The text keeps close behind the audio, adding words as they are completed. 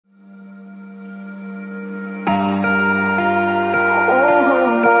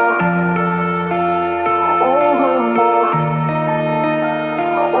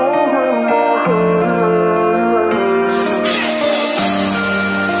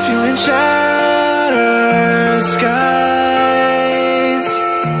shattered skies,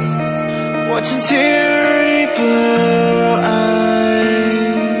 watching teary blue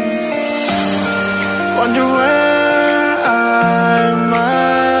eyes. Wonder where I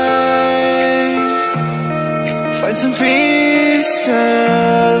might find some peace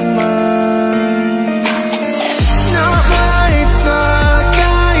of mind. Not lights like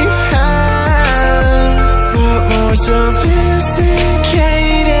I've had, but more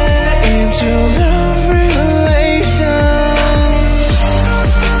sophisticated into love relations.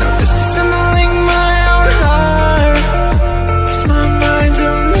 Now disassembling my own heart, 'cause my mind's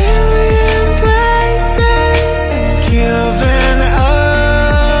a million places and giving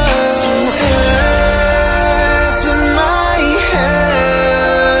up. So it's in my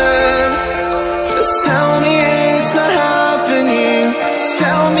head, so tell me it's not happening.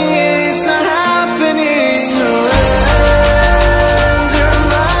 Tell me it's not happening. So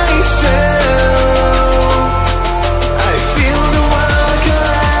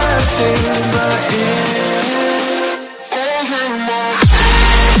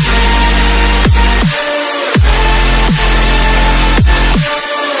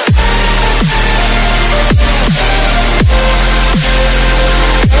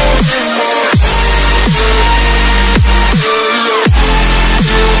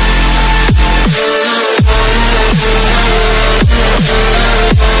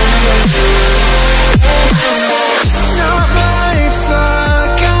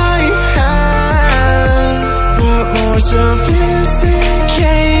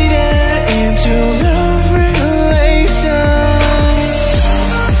sophisticated into love relations.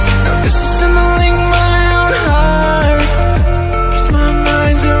 Now disassembling my own heart, 'cause my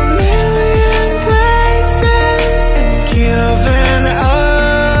mind's a million places and giving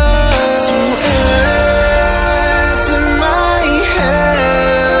up. So it's in my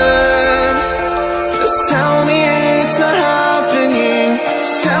head, so tell me it's not happening.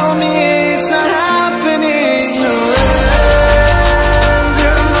 Tell me it's not happening. So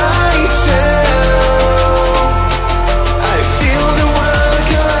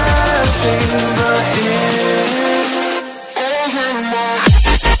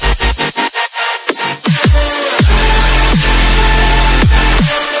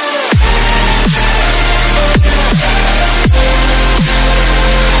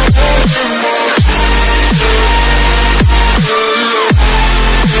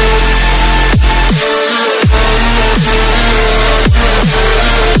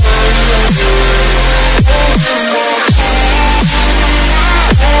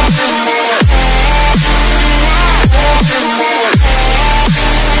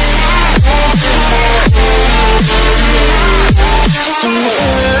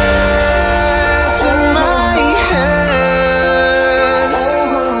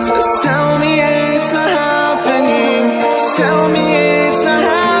tell me it's not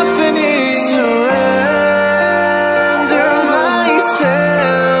happening. Surrender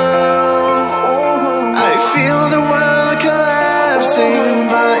myself. I feel the world collapsing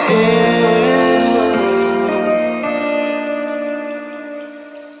by ends.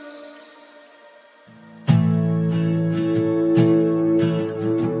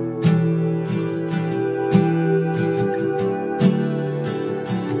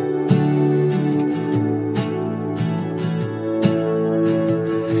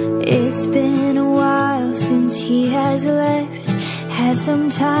 It's been a while since he has left. Had some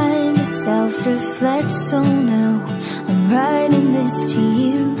time to self-reflect, so now I'm writing this to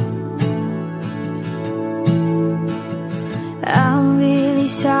you. I'm really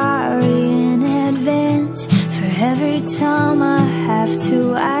sorry in advance for every time I have to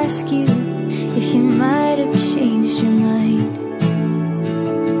ask you if you might have changed your mind.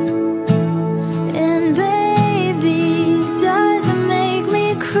 And baby, does it make me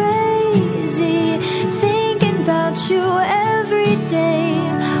crazy thinking about you every day,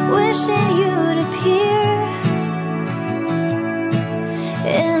 wishing you'd appear?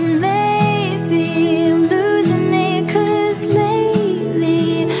 And maybe I'm losing it, 'cause lately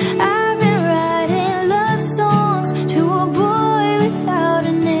I've been writing love songs to a boy without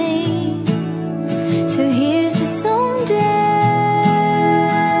a name. So here's to someday.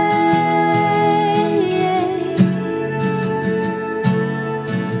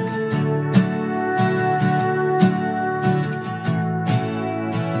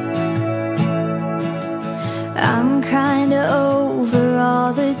 I'm kinda over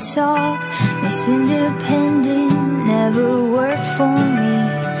all the talk. Miss Independent never worked for me.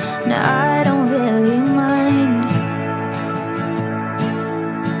 Now I don't really mind.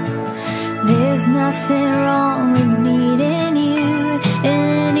 There's nothing wrong with needing you.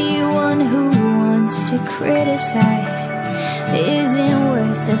 Anyone criticize isn't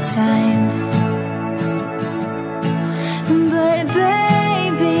worth the time. But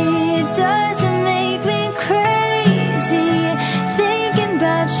baby, it doesn't make me crazy, thinking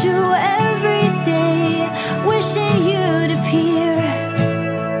about you every day, wishing you'd appear.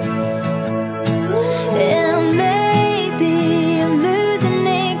 And maybe I'm losing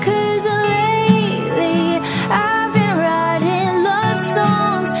it, 'cause lately I've been writing love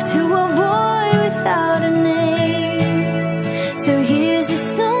songs to a boy without a name. So here's your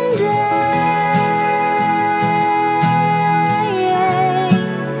someday.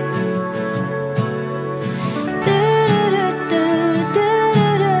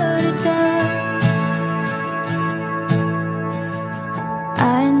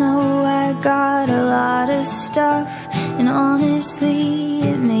 I know I got a lot of stuff, and honestly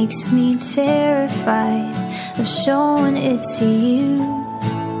it makes me terrified of showing it to you.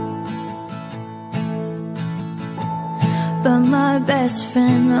 But my best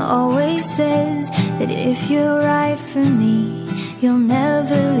friend always says that if you're right for me, you'll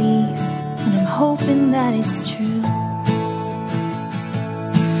never leave, and I'm hoping that it's true.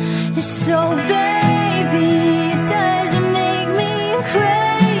 So baby,